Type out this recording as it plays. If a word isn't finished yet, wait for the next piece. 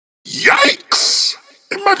Yikes!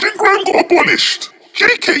 Imagine Graham got abolished.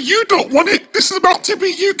 GayKea, you don't want it. This is about to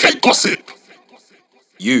be UK gossip.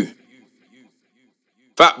 You.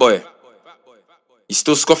 Fat boy. You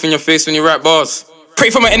still scoffing your face when you rap bars? Pray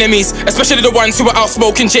for my enemies, especially the ones who are out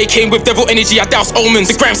smoking GayKea with devil energy. I douse omens.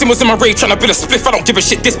 The grime was in my rave trying to build a spliff. I don't give a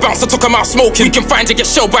shit. This bouncer took him out smoking. We can find you, get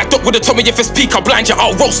shelled by a dog with a Tommy. If it's peak, I'll blind you,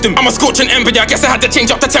 I'll roast him. I'm a scorching ember, yeah, I guess I had to change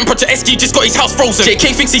up the temperature. SG just got his house frozen.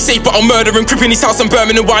 GayKea thinks he's safe, but I'll murder him. Creep in his house and burn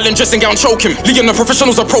him while in dressing gown, choke him. Leon, the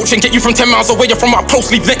professionals approaching. Get you from 10 miles away, you're from up close,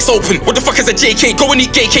 leave necks open. What the fuck is a GayKea? Go and eat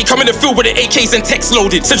GayKea, come in the field with the AKs and text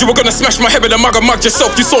loaded. Said you were gonna smash my head with a mug and mug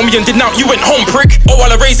yourself. You saw me and did now, you went home, prick. Oh, while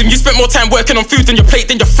I raised him, you spent more time working on food than your plate,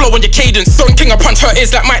 than your flow and your cadence. Son King, I punch her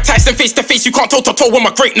ears like Mike Tyson face to face. You can't toe to toe with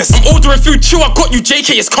my greatness. I'm ordering food, chill, I got you,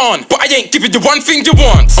 GayKea is Khan. But I ain't giving you one thing you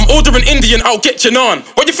want. I'm ordering Indian, I'll get Janum.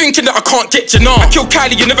 Why you thinking that I can't get Janum? I killed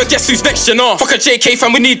Kylie, you never guess who's next Janum. Fuck a GayKea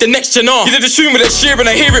fan, we need the next Janum. You did a tune with a sheer and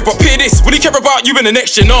I hear it, but peer this. Will he care about you in the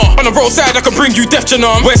next Janum? On the roadside, I can bring you death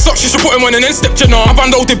Janum. Wear socks, you should put him on and then step Janum. I've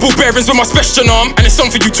unloaded bull bearings with my special Janum. And it's on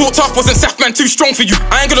for you, talk tough, wasn't Saf man too strong for you.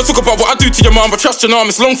 I ain't gonna talk about what I do to your mom, but trust Janum,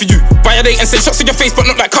 it's long for you. Violate and say shots in your face, but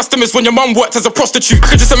not like customers when your mum worked as a prostitute.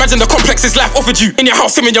 I could just imagine the complexes life offered you. In your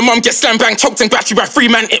house, him and your mum get slam bang, choked and battered by 3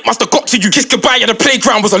 man. It must have got to you. Kiss goodbye at the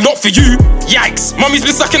playground was a lot for you. Yikes, mummy's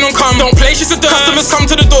been sucking on cum. Don't play, she's a dirt. Customers come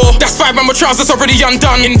to the door. That's 5 man with trousers already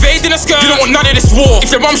undone. Invading a skirt. You don't want none of this war.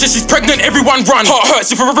 If your mum says she's pregnant, everyone run. Heart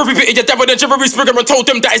hurts if you're every bit of your dad with a Jerry Springer and told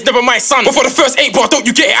them that is never my son. But for the first 8 bar, don't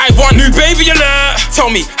you get it? I won. New baby alert. Tell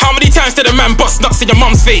me, how many times did a man bust nuts in your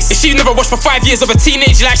mum's face? If she never washed for 5 years of a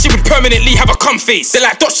teenage life, she would permanently have a cum face. They're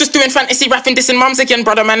like, Dot's just doing fantasy rapping, dissing mums again,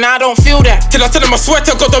 brother man. I don't feel that. Till I tell him I swear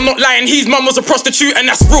to God I'm not lying. His mum was a prostitute and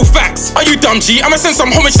that's real facts. Are you dumb, G? I'ma send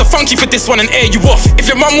some homage to Funky for this one and air you off. If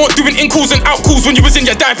your mum weren't doing in-calls and out-calls when you was in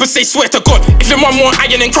your diapers, say swear to God. If your mum weren't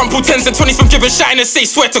ironing crumpled 10s and 20s from giving shiners, say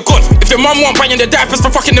swear to God. If your mum weren't buying the diapers for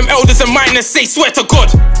fucking them elders and minors, say swear to God.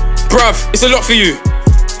 Bruv, it's a lot for you.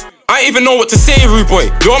 I ain't even know what to say, rude boy.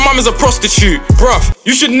 Your mum is a prostitute. Bruv,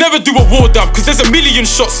 you should never do a war dub, cause there's a million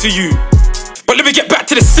shots for you. But let me get back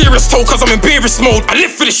to the serious talk, cause I'm in beerus mode. I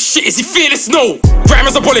live for this shit, is he fearless? No. Grime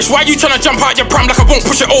is abolished, why you tryna jump out your pram like I won't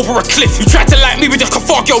push it over a cliff? You tried to like me with your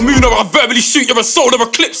Kafargyo moon or I'll verbally shoot your solar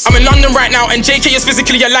eclipse. I'm in London right now and GayKea is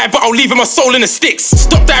physically alive, but I'll leave him a soul in the sticks.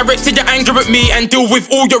 Stop directing your anger at me and deal with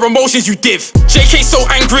all your emotions you div. GayKea's so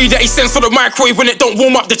angry that he sends for the microwave when it don't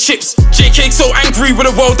warm up the chips. GayKea's so angry with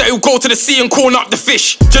the world that he'll go to the sea and corn up the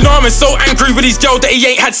fish. Janum is so angry with his girl that he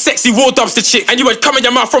ain't had sexy war dubs to chick. And you had come in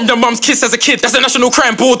your mouth from your mum's kiss as a kid. That's a national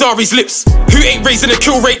crime, Bordari's lips. Who ain't raising a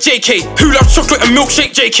kill rate, GayKea? Who loves chocolate and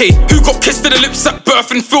milkshake, GayKea? Who got kissed in the lips at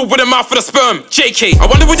birth and filled with a mouth for the sperm, GayKea? I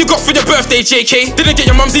wonder what you got for your birthday, GayKea? Didn't get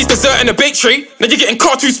your mumsy's dessert in a bake tray? Now you're getting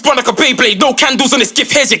cartoon spun like a Beyblade. No candles on this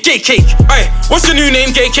gift, here's your gay cake. Aye, what's your new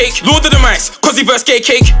name, GayKea? Lord of the Mice, cause he verse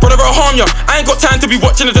GayKea. Brother, I'll harm ya. I ain't got time to be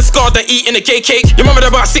watching a discard that eating a gay cake. Your mum had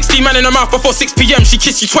about 60 man in her mouth before 6 PM. She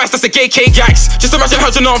kissed you twice, that's a GayKea. Yikes, just imagine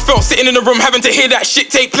how Janum felt sitting in the room having to hear that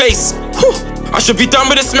shit take place. Whew. I should be done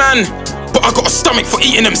with this man, but I got a stomach for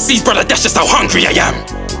eating MCs, brother, that's just how hungry I am.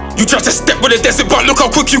 You tried to step with the desert, but look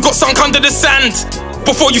how quick you got sunk under the sand.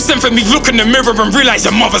 Before you send for me, look in the mirror and realize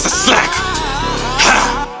your mother's a slag.